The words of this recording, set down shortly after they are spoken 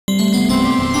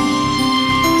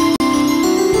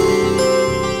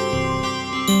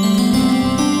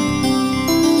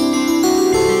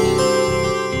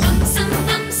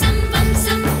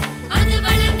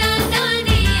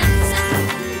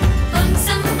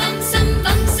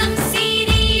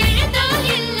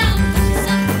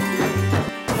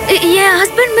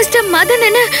Husband mister Madan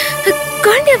என்ன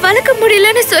குழந்தைய வளர்க்க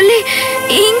முடியலன்னு சொல்லி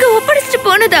இங்க ஒப்படைச்சிட்டு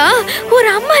போனதா ஒரு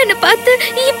அம்மா என்ன பார்த்து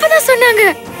இப்பதான் சொன்னாங்க.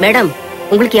 மேடம்,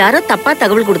 உங்களுக்கு யாரோ தப்பா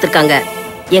தகவல் கொடுத்திருக்காங்க.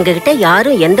 எங்ககிட்ட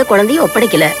யாரும் எந்த குழந்தையும்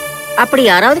ஒப்படைக்கல. அப்படி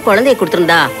யாராவது குழந்தைய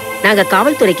கொடுத்திருந்தா நாங்க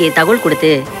காவல்துறைக்கு தகவல்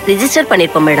கொடுத்து ரிஜிஸ்டர்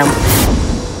பண்ணிருப்போம் மேடம்.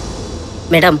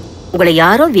 மேடம், உங்களை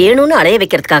யாரோ வேணும்னு அலைய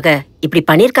வைக்கிறதுக்காக இப்படி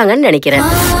பண்ணிருக்காங்கன்னு நினைக்கிறேன்.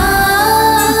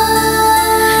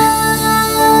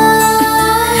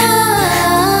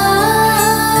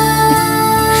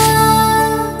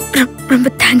 ரொம்ப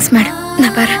தேங்க்ஸ் மேடம்.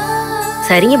 நான் வரேன்.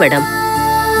 சரிங்க மேடம்.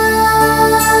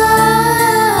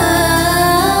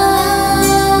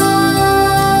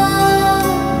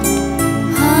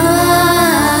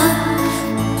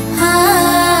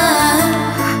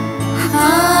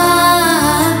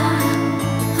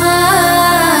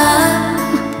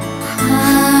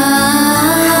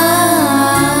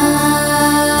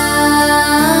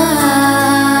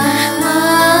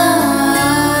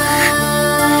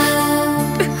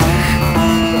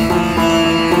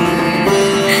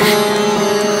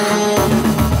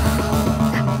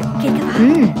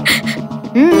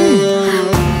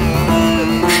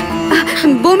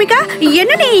 பூமிகா,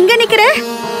 என்ன நீ இங்க நிக்கிற?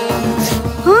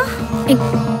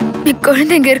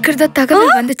 குழந்தை இங்க இருக்கிறதா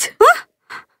தகவல் வந்துச்சு.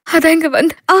 அதான் இங்க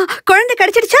வந்து. குழந்தை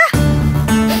கிடைச்சிடுச்சா?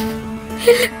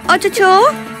 அச்சோ,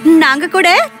 நாங்க கூட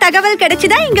தகவல்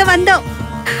கிடைச்சுதான் இங்க வந்தோம்.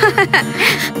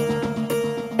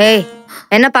 ஏய்,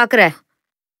 என்ன பாக்குற?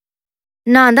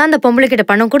 நான் தான் அந்த பொம்பளை கிட்ட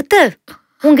பணம் கொடுத்து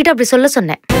உன்கிட்ட அப்படி சொல்ல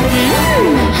சொன்னேன்.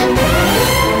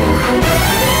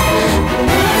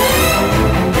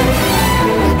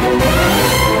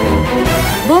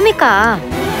 பூமிகா,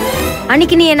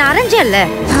 அன்னைக்கு நீ என்ன அரைஞ்சல்ல,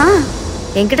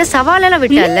 என்கிட்ட சவாலெல்லாம்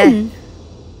விட்டல்ல,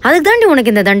 அதுக்கு தாண்டி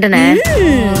உனக்கு இந்த தண்டனை.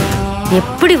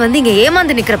 எப்படி வந்து இங்க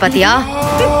ஏமாந்து நிக்கிற பாத்தியா?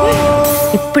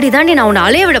 இப்படி தாண்டி நான் உன்னை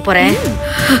அலைய விட போறேன்.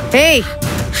 ஏய்,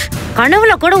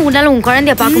 கனவுல கூட உன்னால உன்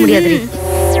குழந்தைய பார்க்க முடியாது.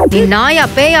 நீ நாயா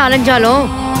பேயா அலைஞ்சாலும்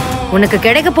உனக்கு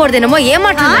கிடைக்க போறது என்னமோ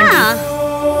ஏமாற்றம்.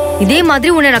 இதே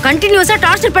மாதிரி உன்னை நான் கண்டினியூஸா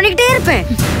டார்ச்சர் பண்ணிக்கிட்டே இருப்பேன்.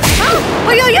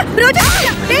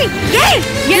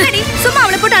 என்னடி சும்மா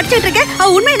அவளை போட்டு அடிச்சிட்டு இருக்க? அவ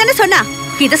உண்மை தானே சொன்னா.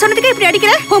 இத சொன்னதுக்கு இப்படி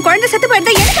அடிக்கிற? உன் குழந்தை செத்து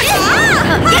போயிருந்தா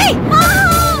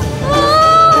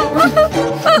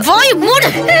வாய் மூடு.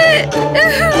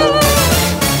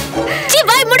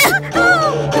 வாய் மூடு.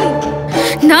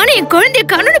 நானே என் குழந்தைய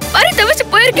காணோன்னு பறி தவிச்சு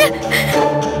போயிருக்கேன்.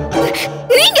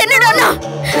 நீங்க என்னடா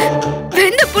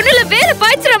வெந்த புண்ணுல வேற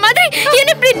பாய்ச்சுற மாதிரி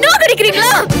என்ன இப்படி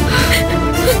நோக்கடிக்கிறீங்களா?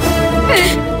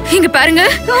 இங்க பாருங்க,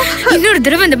 இன்னொரு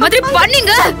தடவை இந்த மாதிரி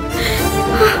பண்ணீங்க,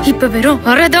 இப்ப வெறும்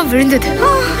அறதான் விழுந்தது.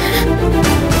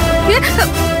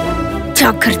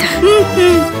 ஜாக்கிரதை.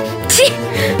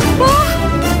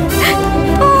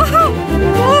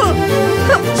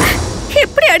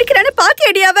 எப்படி அடிக்கிறான்னு பாத்தி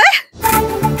அடியாவ.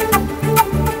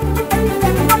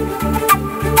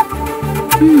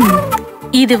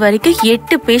 இது வரைக்கும்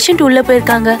 8 பேஷண்ட் உள்ள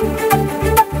போயிருக்காங்க.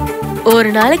 ஒரு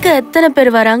நாளைக்கு எத்தனை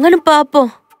பேர் வராங்கன்னு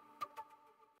பாப்போம்.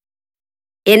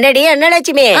 என்னடி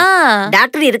அண்ணலட்சுமி,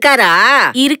 டாக்டர் இருக்காரா?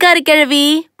 இருக்காரு கிழவி.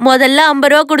 முதல்ல 50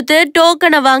 ரூபா கொடுத்து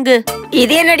டோக்கனை வாங்கு.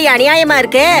 இது என்னடி அநியாயமா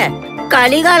இருக்கு?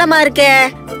 கலிகாலமா இருக்கு.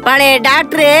 பழைய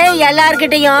டாக்டர்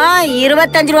எல்லார்கிட்டையும்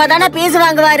 25 ரூபா தானே பீஸ்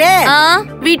வாங்குவாரு.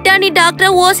 விட்டா நீ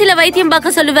டாக்டர் ஓசில வைத்தியம்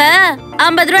பார்க்க சொல்லுவ.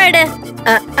 50 ரூபா எடு.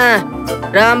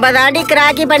 ரொம்ப தாண்டி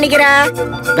கிராக்கி பண்ணிக்கிற.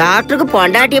 டாக்டருக்கு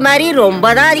பொண்டாட்டி மாதிரி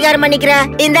ரொம்ப தான் அதிகாரம் பண்ணிக்கிற.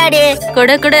 இந்தாடி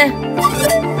கொடு கொடு.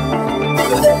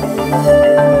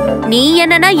 நீ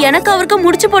என்னன்னா எனக்கு அவருக்கு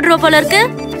முடிச்சு போட்டுருவ போல இருக்கு.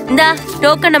 இந்தா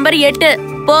டோக்கன் நம்பர் 8.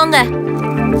 போங்க.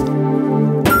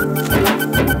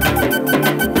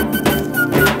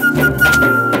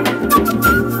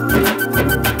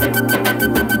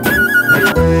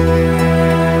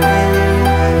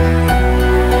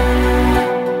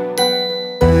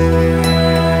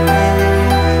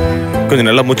 கொஞ்சம்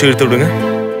நல்லா மூச்சு இழுத்து விடுங்க.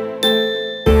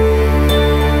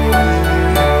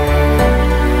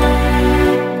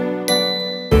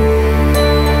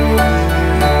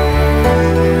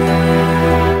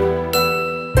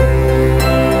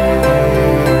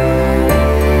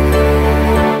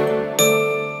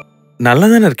 நல்லா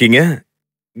தானே இருக்கீங்க.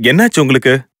 என்னாச்சு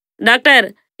உங்களுக்கு? டாக்டர்,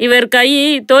 இவர் கை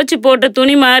தோச்சி போட்ட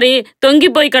துணி மாதிரி தொங்கி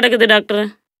போய் கிடக்குது டாக்டர்.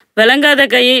 விளங்காத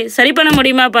கை சரி பண்ண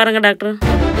முடியுமா பாருங்க டாக்டர்.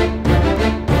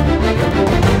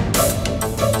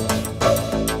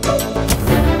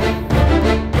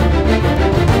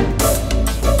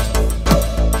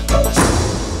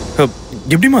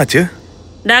 எப்படிமாச்சு?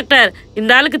 டாக்டர்,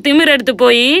 இந்த ஆளுக்கு திமிர் எடுத்து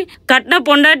போய் கட்டின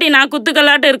பொண்டாட்டி நான்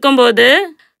குத்துக்கல்லாட்டு இருக்கும்போது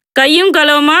கையும்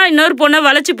களவுமா இன்னொரு பொண்ணை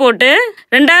வளைச்சு போட்டு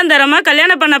 2ஆம் தரமா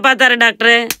கல்யாணம் பண்ண பார்த்தாரு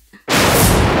டாக்டர்.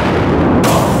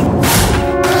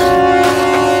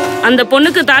 அந்த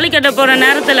பொண்ணுக்கு தாலி கட்ட போற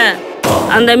நேரத்துல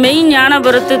அந்த மெய்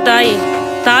ஞானபுரத்து தாய்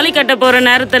தாலி கட்ட போற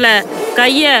நேரத்துல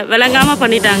கைய விளங்காம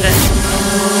பண்ணிட்டாங்க.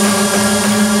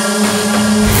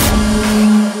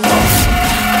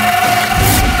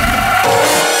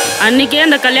 அன்னைக்கே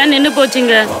அந்த கல்யாணம் நின்று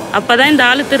போச்சுங்க. அப்பதான் இந்த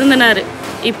ஆளு திருந்தினாரு.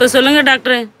 இப்ப சொல்லுங்க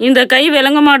டாக்டர், இந்த கை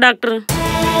விளங்குமா டாக்டர்?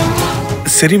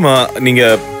 சரிம்மா, நீங்க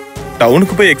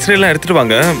டவுனுக்கு போய் எக்ஸ்ரே எல்லாம் எடுத்துட்டு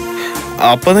வாங்க.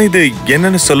 அப்பதான் இது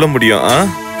என்னன்னு சொல்ல முடியும்.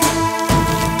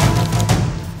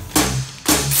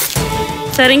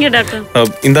 சரிங்க டாக்டர்.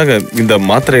 இந்தாங்க, இந்த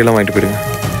மாத்திரையெல்லாம் வாங்கிட்டு போயிடுங்க.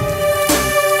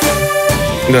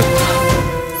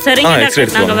 சரிங்க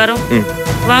டாக்டர், நாங்க வரோம்.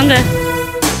 வாங்க.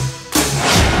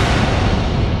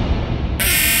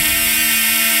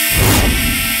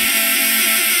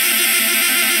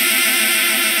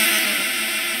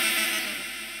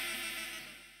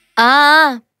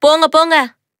 போங்க போங்க.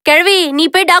 கிழவி, நீ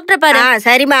போய் டாக்டர் பாரு.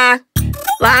 சரிம்மா,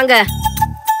 வாங்க,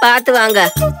 பார்த்து வாங்க.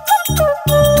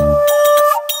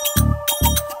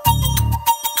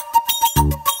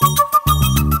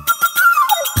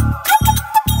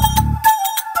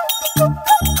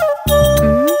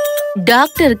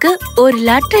 டாக்டருக்கு ஒரு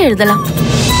லெட்டர் எழுதலாம்.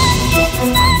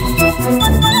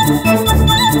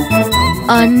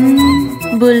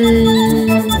 அன்புள்ள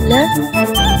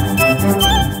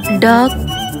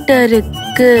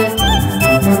டாக்டருக்கு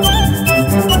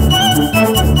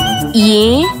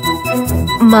ஏன்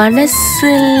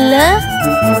மனசுல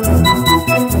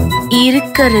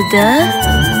இருக்கிறத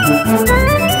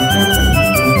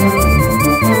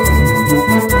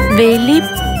வெளிப்படையாவே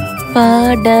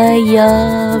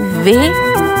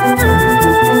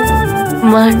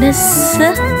மனச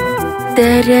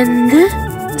திறந்து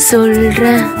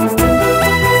சொல்றேன்.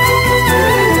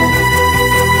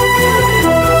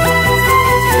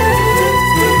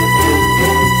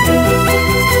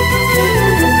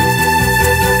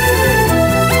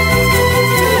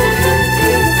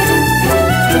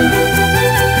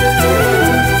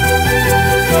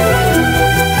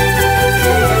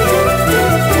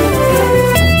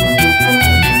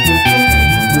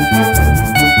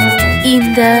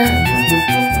 இந்த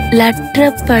லெட்டரை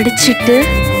படிச்சுட்டு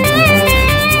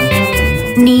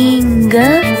நீங்க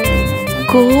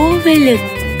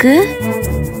கோவிலுக்கு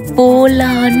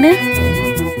போலான்னு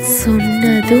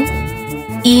சொன்னதும்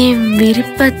என்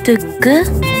விருப்பத்துக்கு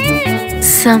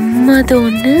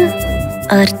சம்மதம்னு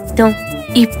அர்த்தம்.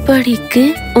 இப்படிக்கு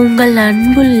உங்கள்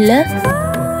அன்புள்ள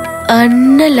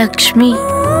அன்னலக்ஷ்மி.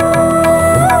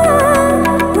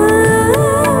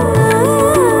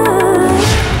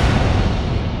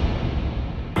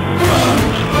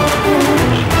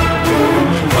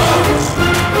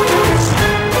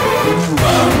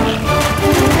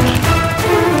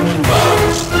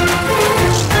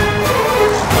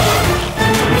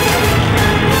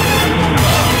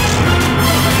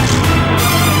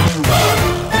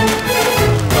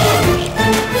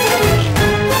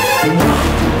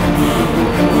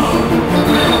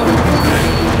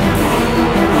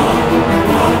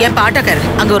 என் பாட்டக்காரர்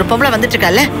அங்க ஒரு பொம்பளை வந்துட்டு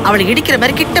இருக்கல, அவளை இடிக்கிற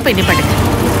மாதிரி கிட்ட போய் நிப்பாட்டுங்க.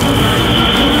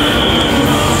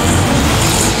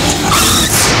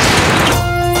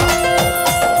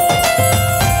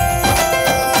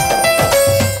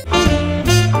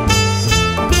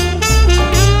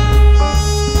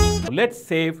 Let's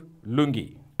save lungi.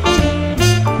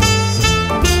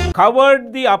 Covered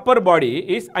the upper body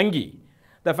is angi.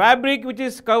 The fabric which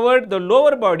is covered the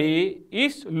lower body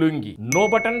is lungi. No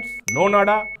buttons, no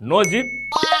nada, no zip.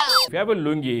 If you have a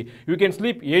lungi, you can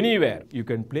sleep anywhere. You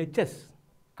can play chess.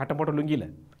 Katta pota lungi la.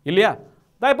 Illaya?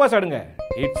 Dai pass adunga.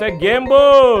 It's a game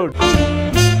board.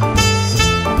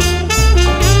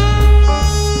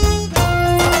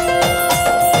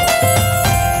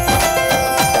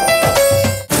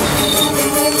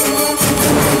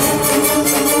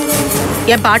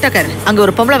 என் பாட்டக்காரர் அங்க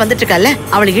ஒரு பொம்பளை வந்துட்டு இருக்கல,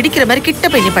 அவளை இடிக்கிற மாதிரி கிட்ட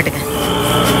போய் நிப்பாட்டுங்க.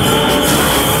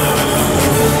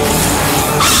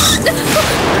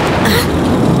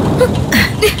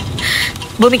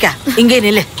 பூமிகா, இங்கே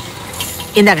நில்லு.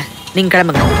 இந்தாங்க, நீங்க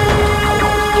கிளம்புங்க.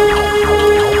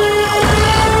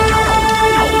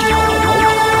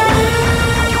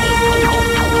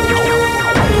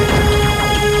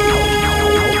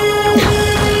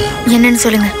 என்னன்னு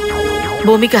சொல்லுங்க.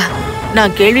 பூமிகா,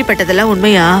 நான் கேள்விப்பட்டதெல்லாம்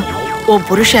உண்மையா? உன்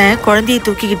புருஷன் குழந்தையை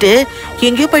தூக்கிக்கிட்டு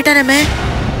எங்கேயோ போயிட்டானே.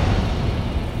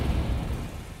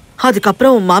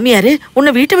 அதுக்கப்புறம் உன் மாமியாரு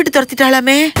உன்னை வீட்டை விட்டு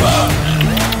துரத்திட்டாளாமே.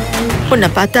 உன்னை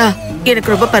பார்த்தா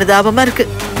எனக்கு ரொம்ப பரிதாபமா இருக்கு.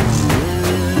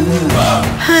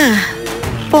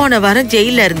 போன வாரம்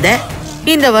ஜெயில இருந்த,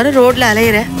 இந்த வாரம் ரோட்ல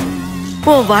அலையிற.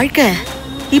 உன் வாழ்க்கை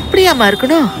இப்படியாமா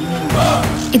இருக்கணும்?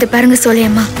 இத பாருங்க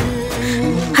சோலையம்மா,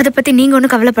 அத பத்தி நீங்க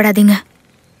ஒன்றும் கவலைப்படாதீங்க.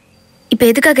 இப்ப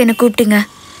எதுக்காக என்ன கூப்பிட்டீங்க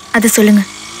அதை சொல்லுங்க.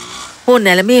 உன்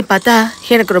நிலைமையை பார்த்தா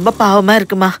எனக்கு ரொம்ப பாவமா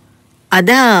இருக்குமா.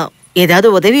 அதான் ஏதாவது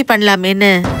உதவி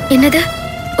பண்ணலாமேன்னு. என்னது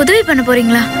உதவி பண்ண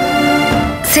போறீங்களா?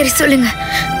 சரி சொல்லுங்க,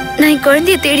 நான் என்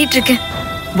குழந்தைய தேடிட்டு இருக்கேன்.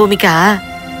 பூமிகா,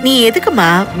 நீ எதுக்குமா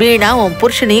வீணா உன்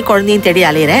புருஷனையும் குழந்தையும் தேடி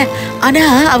அலையிற? ஆனா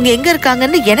அவங்க எங்க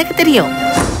இருக்காங்கன்னு எனக்கு தெரியும்.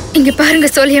 இங்க பாருங்க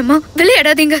சோலையம்மா,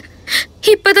 விளையாடாதீங்க.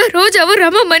 இப்பதான் ரோஜாவும்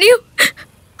ரமாமணியும்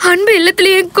அன்பு இல்லத்துல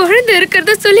என் குழந்தை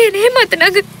இருக்கிறத சொல்லி என்ன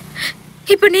ஏமாத்தினாங்க.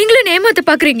 இப்ப நீங்களும் ஏமாத்த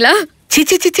பாக்குறீங்களா?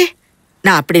 சிச்சி சிச்சி,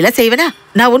 நான் அப்படிலாம் செய்வேனா?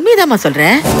 நான் உண்மைதாம்மா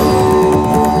சொல்றேன்.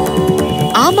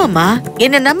 ஆமாம்மா,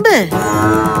 என்ன நம்பு.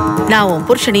 நான் உன்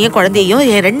புருஷனையும் குழந்தையும்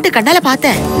என் 2 கண்ணால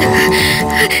பார்த்தேன்.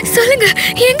 சொல்லுங்க,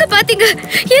 எங்க பாத்தீங்க?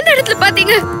 எந்த இடத்துல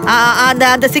பாத்தீங்க? அந்த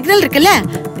அந்த சிக்னல் இருக்குல்ல,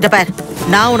 இத பார்.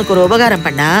 நான் உனக்கு ஒரு உபகாரம்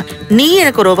பண்ணா நீ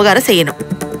எனக்கு ஒரு உபகாரம் செய்யணும்.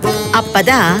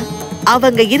 அப்பதான்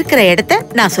அவங்க இருக்கிற இடத்த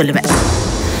நான் சொல்லுவேன்.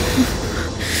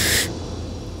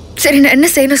 சரி, நான் என்ன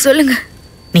செய்யணும் சொல்லுங்க.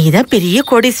 நீதான் பெரிய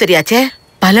கோடீஸ்வரியாச்சே,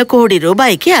 பல கோடி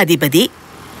ரூபாய்க்கு அதிபதி.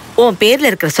 உன் பேர்ல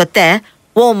இருக்கிற சொத்தை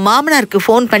உன் மாமனாருக்கு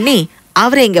போன் பண்ணி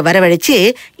அவரை இங்க வரவழைச்சு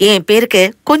என் பேருக்கு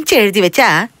கொஞ்சம் எழுதி வச்சா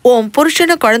உன்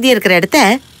புருஷனும் குழந்தைய இருக்கிற இடத்த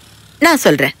நான்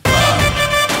சொல்றேன்.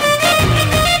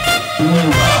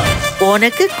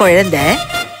 உனக்கு குழந்தை,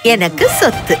 எனக்கு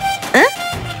சொத்து.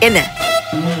 என்ன,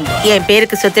 என்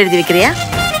பேருக்கு சொத்து எழுதி வைக்கிறியா?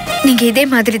 நீங்க இதே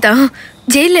மாதிரி தான்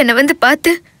ஜெயில என்ன வந்து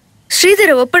பார்த்து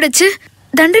ஸ்ரீதரை ஒப்படைச்சு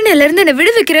தண்டனையில இருந்து என்ன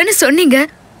விடுவிக்கிறேன்னு சொன்னீங்க.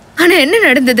 ஆனா என்ன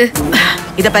நடந்தது?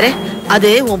 இத பாரு, அது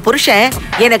உன் புருஷன்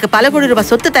எனக்கு பல கோடி ரூபாய்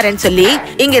சொத்து தரேன்னு சொல்லி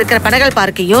இங்க இருக்கிற பனகல்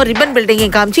பார்க்கையும் ரிப்பன்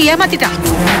பில்டிங்கையும் காமிச்சு ஏமாத்திட்டான்.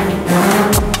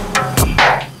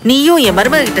 நீயும் என்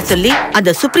மருமக கிட்ட சொல்லி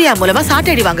அந்த சுப்ரியா மூலமா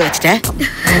சாட்டடி வாங்க வச்சிட்ட.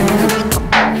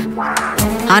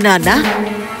 ஆனா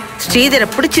ஸ்ரீதரை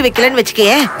பிடிச்சு வைக்கலன்னு வச்சுக்கே,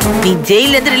 நீ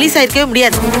ஜெயில இருந்து ரிலீஸ் ஆயிருக்கவே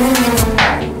முடியாது.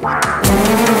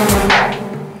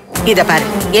 இத பாரு,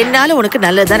 என்னால உனக்கு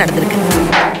நல்லதுதான் நடந்திருக்கு.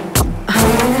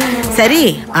 சரி,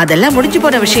 அதெல்லாம் முடிஞ்சு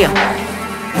போன விஷயம்.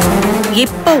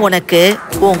 இப்ப உனக்கு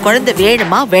உன் குழந்தை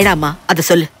வேணுமா வேணாமா அத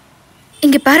சொல்லு.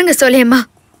 இங்க பாருங்க சோலையம்மா,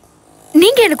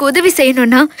 நீங்க எனக்கு உதவி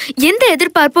செய்யணும்னா எந்த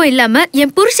எதிர்பார்ப்பும் இல்லாம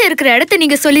என் புருஷன் இருக்கிற இடத்த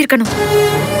நீங்க சொல்லிருக்கணும்.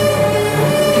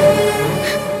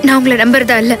 நான் உங்களை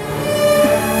நம்புறதா இல்ல.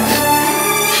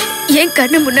 என்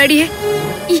கண்ணு முன்னாடியே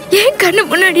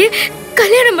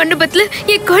கல்யாண மண்டபத்துல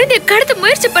என் குழந்தைய கடத்த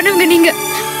முயற்சி பண்ணுவீங்க நீங்க.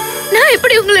 நான்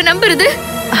எப்படி உங்களை நம்புறது?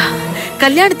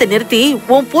 கல்யாணத்தை நிறுத்தி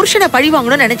உன் புருஷனை பழி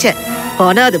வாங்கணும்னு நினைச்சேன்.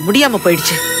 ஆனா அது முடியாம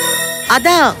போயிடுச்சு.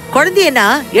 அதான் குழந்தைய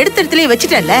நான் எடுத்த இடத்துலயே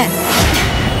வச்சுட்டேன்ல.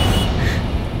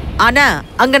 ஆனா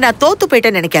அங்க நான் தோத்து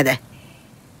போயிட்டேன்னு நினைக்காத.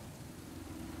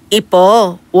 இப்போ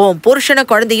உன் புருஷன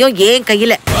குழந்தையும் ஏன்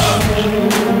கையில.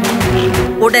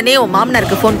 உடனே உன்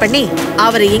மாமனாருக்கு போன் பண்ணி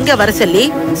அவரை இங்க வர சொல்லி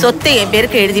சொத்தை என்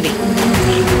பேருக்கு எழுதிவே.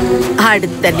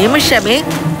 அடுத்த நிமிஷமே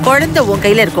குழந்தை உன்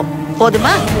கையில இருக்கும்.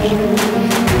 போதுமா?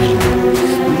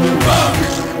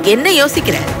 என்ன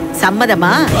யோசிக்கிற?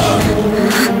 சம்மதமா?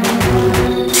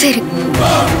 சரி,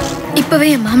 இப்பவே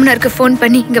என் மாமனாருக்கு போன்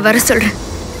பண்ணி இங்க வர சொல்றேன்.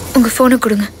 உங்க போனை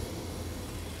கொடுங்க.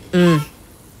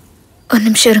 ஒரு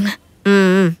நிமிஷம் இருங்க.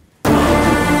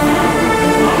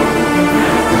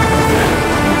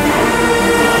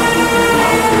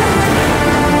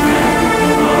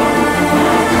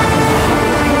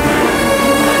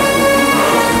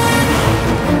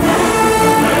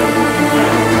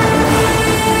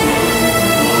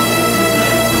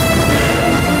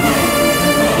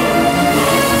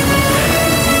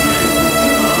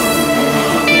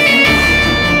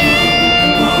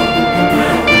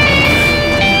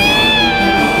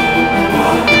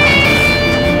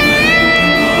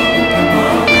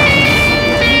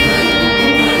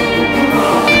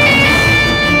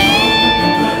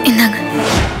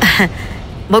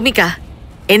 பூமிகா,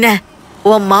 என்ன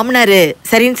உன் மாமனாரு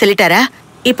சரின்னு சொல்லிட்டாரா?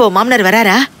 இப்போ மாமனார்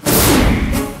வராரா?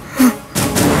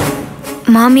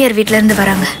 மாமியார் வீட்ல இருந்து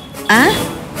வராங்க.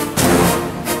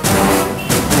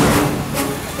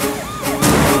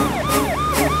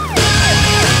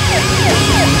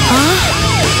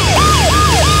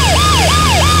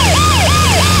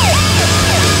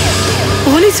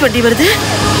 போலீஸ் வண்டி வருது.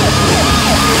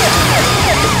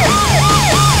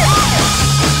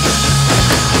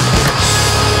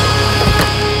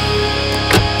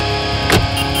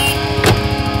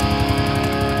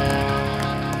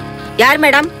 யார்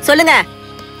மேடம்? சொல்லுங்க.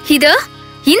 இதோ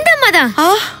இந்த அம்மா தான்.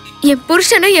 என்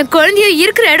புருஷனும் என் குழந்தையும்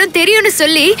இருக்கிற இடம் தெரியும்னு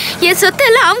சொல்லி என் சொத்தை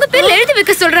எல்லாம் அவங்க பேர்ல எழுதி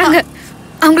வைக்க சொல்றாங்க.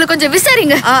 அவங்கள கொஞ்சம்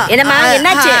விசாரிங்க. என்னம்மா,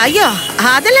 என்னாச்சு? ஐயோ,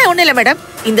 அதெல்லாம் ஒண்ணு இல்ல மேடம்.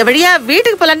 இந்த வழியா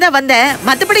வீட்டுக்கு போலாம் தான் வந்தேன்.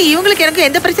 மத்தபடி இவங்களுக்கு எனக்கு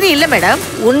எந்த பிரச்சனையும் இல்ல மேடம்.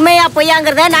 உண்மையா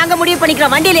பொய்யாங்கறத நாங்க முடிவு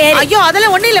பண்ணிக்கிறோம். வண்டியில ஏறு. ஐயோ,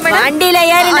 அதெல்லாம் ஒண்ணு இல்ல மேடம். வண்டியில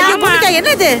ஏறு. ஐயோ பூமிகா,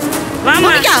 என்னது?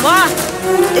 பூமிகா, வா.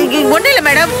 ஒண்ணு இல்ல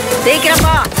மேடம். சீக்கிரம்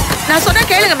வா. நான் சொன்னா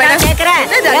கேளுங்க மேடம். கேக்குறேன்.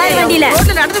 வண்டியில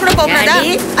ரோட்ல நடந்து கூட போக கூடாதா?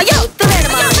 ஐயோ,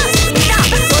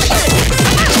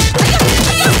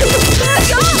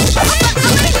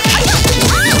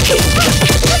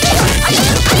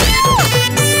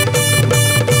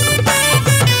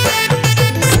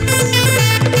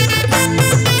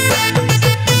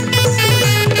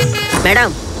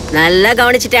 மேடம் நல்லா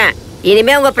கவனிச்சிட்டேன்.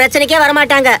 இனிமே உங்க பிரச்சனைக்கே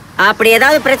வரமாட்டாங்க. அப்படி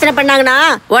ஏதாவது பிரச்சனை பண்ணாங்கன்னா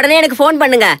உடனே எனக்கு ஃபோன்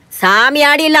பண்ணுங்க. சாமி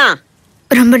ஆடிடலாம்.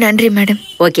 ரொம்ப நன்றி மேடம்.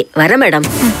 ஓகே, வரேன் மேடம்.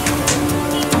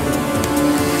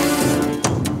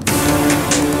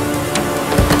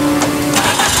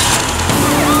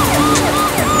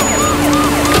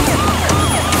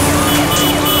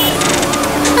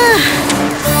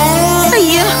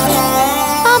 ஐயோ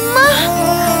அம்மா,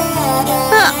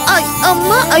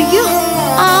 அம்மா, ஐயோ.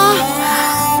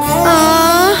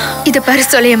 இத பாரு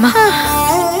சொல்லியம்மா,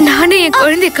 நானே என்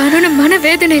குழந்தை காரணம் மன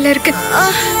வேதனையில இருக்கு.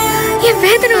 என்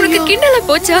வேதனை உனக்கு கிண்டலா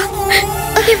போச்சா?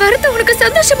 என் வருத்தம் உனக்கு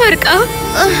சந்தோஷமா இருக்கா?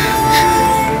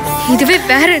 இதுவே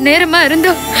வேற நேரமா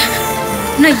இருந்தா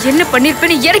நான் என்ன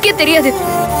பண்ணிருப்பேன்னு எனக்கே தெரியாது.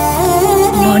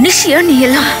 மனுஷியா நீ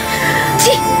எல்லாம்.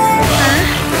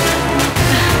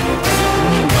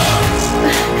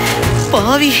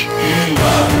 பாவி,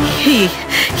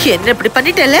 என்ன இப்படி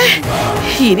பண்ணிட்டல?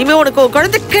 இனிமே உனக்கு உன்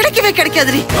குழந்தை கிடைக்கவே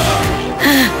கிடைக்காதுரி.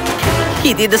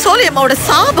 இது இந்த சோலையம்மாவோட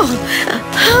சாபம்.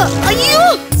 ஐயோ,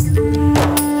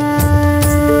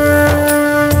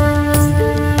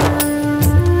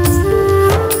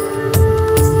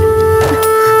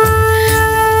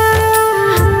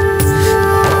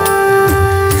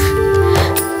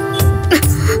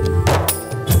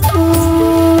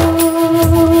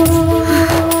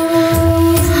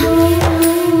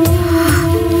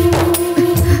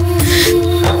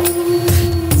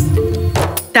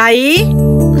 தாயி,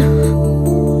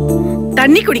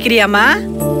 தண்ணி குடிக்கிறியாமா?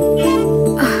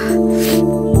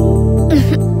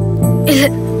 இல்ல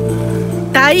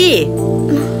தாயி,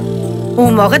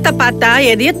 உன் முகத்தை பார்த்தா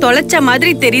எதையும் தொலைச்ச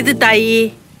மாதிரி தெரியுது தாயி.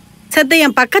 சத்த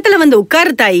என் பக்கத்துல வந்து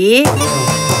உட்காரு தாயி.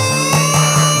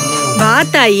 வா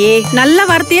தாயி, நல்ல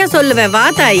வார்த்தையா சொல்லுவேன். வா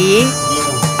தாயி,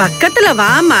 பக்கத்துல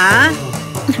வாமா.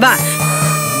 வா.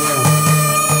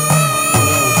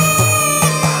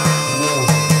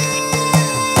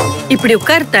 இப்படி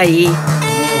உட்காரு தாயி.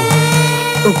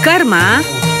 உட்காருமா,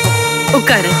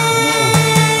 உட்காரு.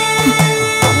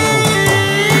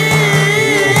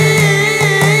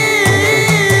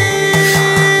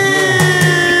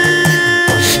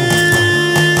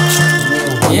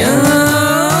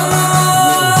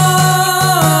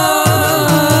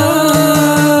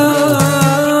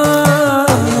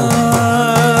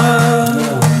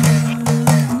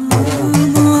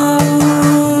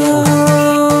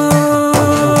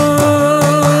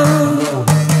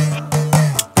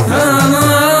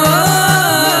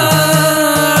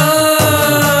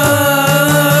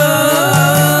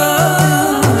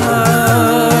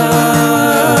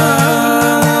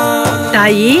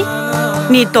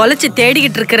 நீ தொலைச்சு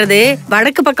தேடிக்கிட்டு இருக்கிறது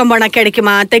வடக்கு பக்கம் போனா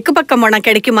கிடைக்குமா, தெற்கு பக்கம் போனா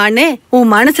கிடைக்குமான்னு உன்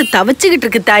மனசு தவிச்சுக்கிட்டு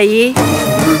இருக்கு தாயி.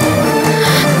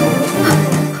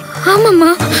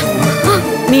 ஆமாம்மா,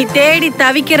 நீ தேடி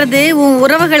தவிக்கிறது உன்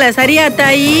உறவுகளை சரியா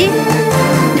தாயி?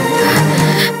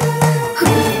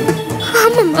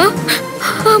 ஆமாம்மா,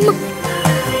 ஆமா.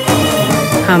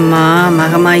 அம்மா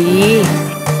மகமாயி,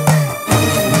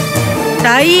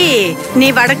 தாயி நீ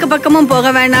வடக்கு பக்கமும் போக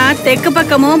வேணாம், தெற்கு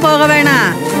பக்கமும் போக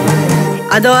வேணாம்.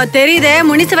 அதோ தெரியுதே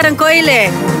முனீஸ்வரன் கோயிலு,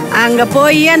 அங்க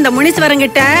போய் அந்த முனீஸ்வரன்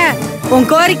கிட்ட உன்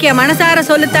கோரிக்கைய மனசார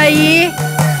சொல்லு தாயி.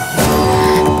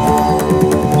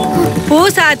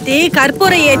 பூசாத்தி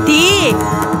கற்பூரம் ஏத்தி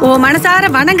உன்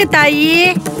மனசார வணங்கு தாயி.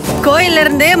 கோயில்ல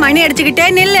இருந்து மணி அடிச்சுக்கிட்டே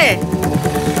நில்லு.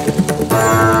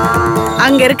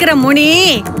 அங்க இருக்கிற முனி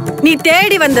நீ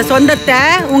தேடி வந்த சொந்தத்தை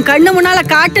உன் கண்ணு முன்னால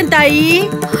காட்டும் தாயி.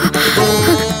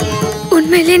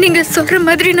 உண்மையிலே நீங்க சொல்ற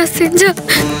மாதிரி நான் செஞ்சா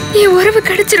என் உறவு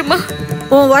கிடைச்சிருமா?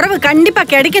 உன் உறவு கண்டிப்பா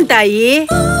கிடைக்கும் தாயி.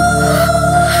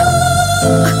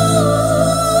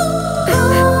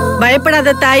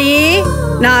 பயப்படாத தாயி,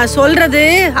 நான் சொல்றது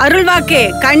அருள் வாக்கு,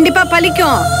 கண்டிப்பா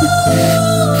பலிக்கும்.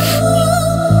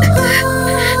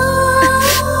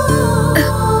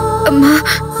 அம்மா,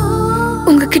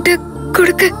 உங்ககிட்ட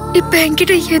கொடுக்க இப்ப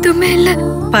என்கிட்ட எதுவுமே இல்ல.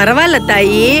 பரவாயில்ல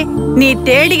தாயி, நீ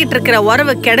தேடிக்கிட்டு இருக்கிற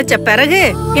உறவு கிடைச்ச பிறகு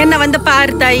என்ன வந்து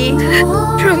பாரு தாயி.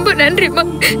 ரொம்ப நன்றிம்மா,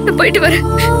 நான் போயிட்டு வரேன்.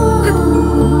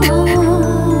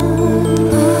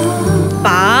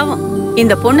 பாவம்,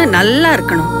 இந்த பொண்ணு நல்லா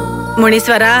இருக்கணும்.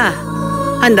 முனீஸ்வரா,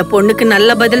 அந்த பொண்ணுக்கு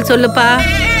நல்ல பதில் சொல்லுப்பா.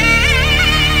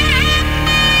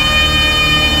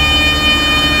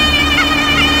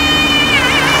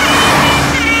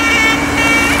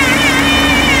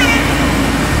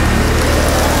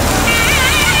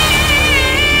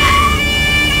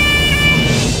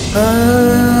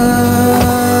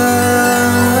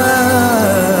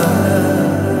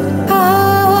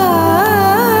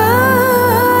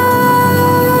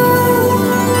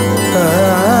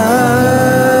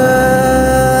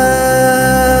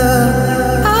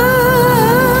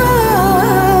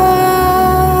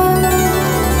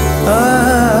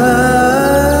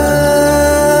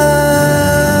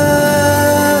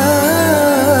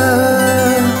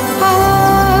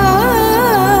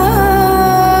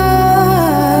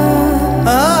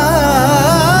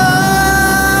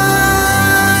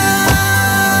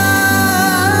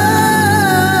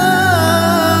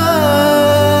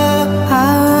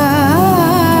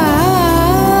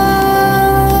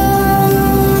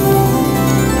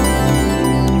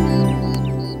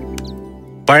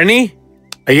 பழனி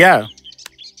ஐயா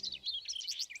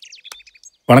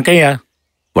வணக்கம் ஐயா.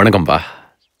 வணக்கம்பா.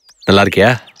 நல்லா இருக்கியா?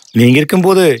 நீங்க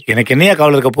இருக்கும்போது எனக்கு என்னையா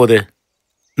கவலை இருக்க போகுது?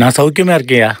 நான் சௌக்கியமா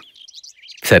இருக்கேயா.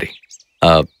 சரி,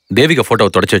 தேவிகா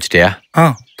போட்டோவை தொடச்சி வச்சிட்டியா?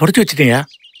 தொடச்சி வச்சிட்டேயா.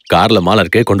 கார்ல மாலை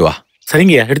இருக்கு, கொண்டு வா.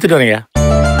 சரிங்கய்யா, எடுத்துட்டு வரேன்யா.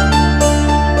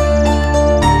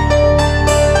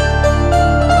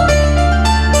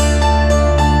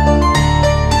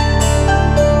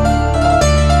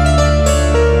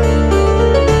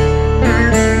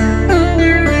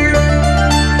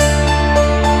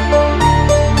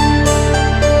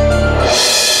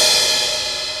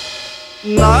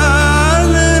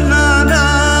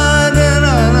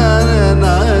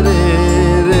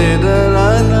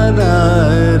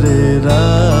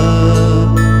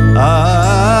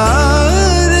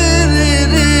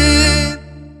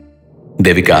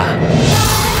 Devika,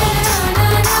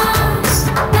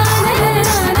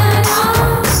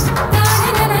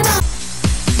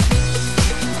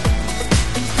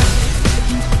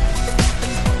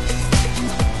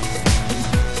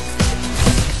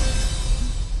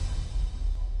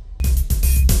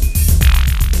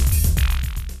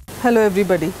 Hello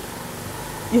everybody.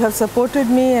 You have supported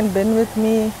me and been with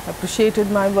me, appreciated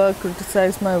my work,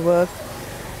 criticized my work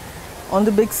on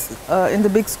the in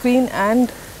the big screen and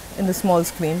in the small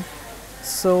screen.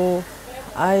 So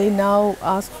I now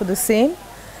ask for the same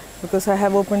because I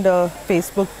have opened a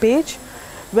Facebook page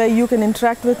where you can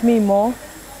interact with me more.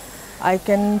 I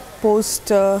can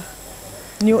post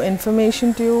new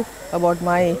information to you about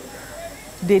my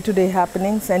day-to-day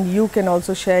happenings, and you can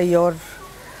also share your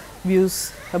views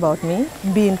about me.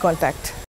 Be in contact.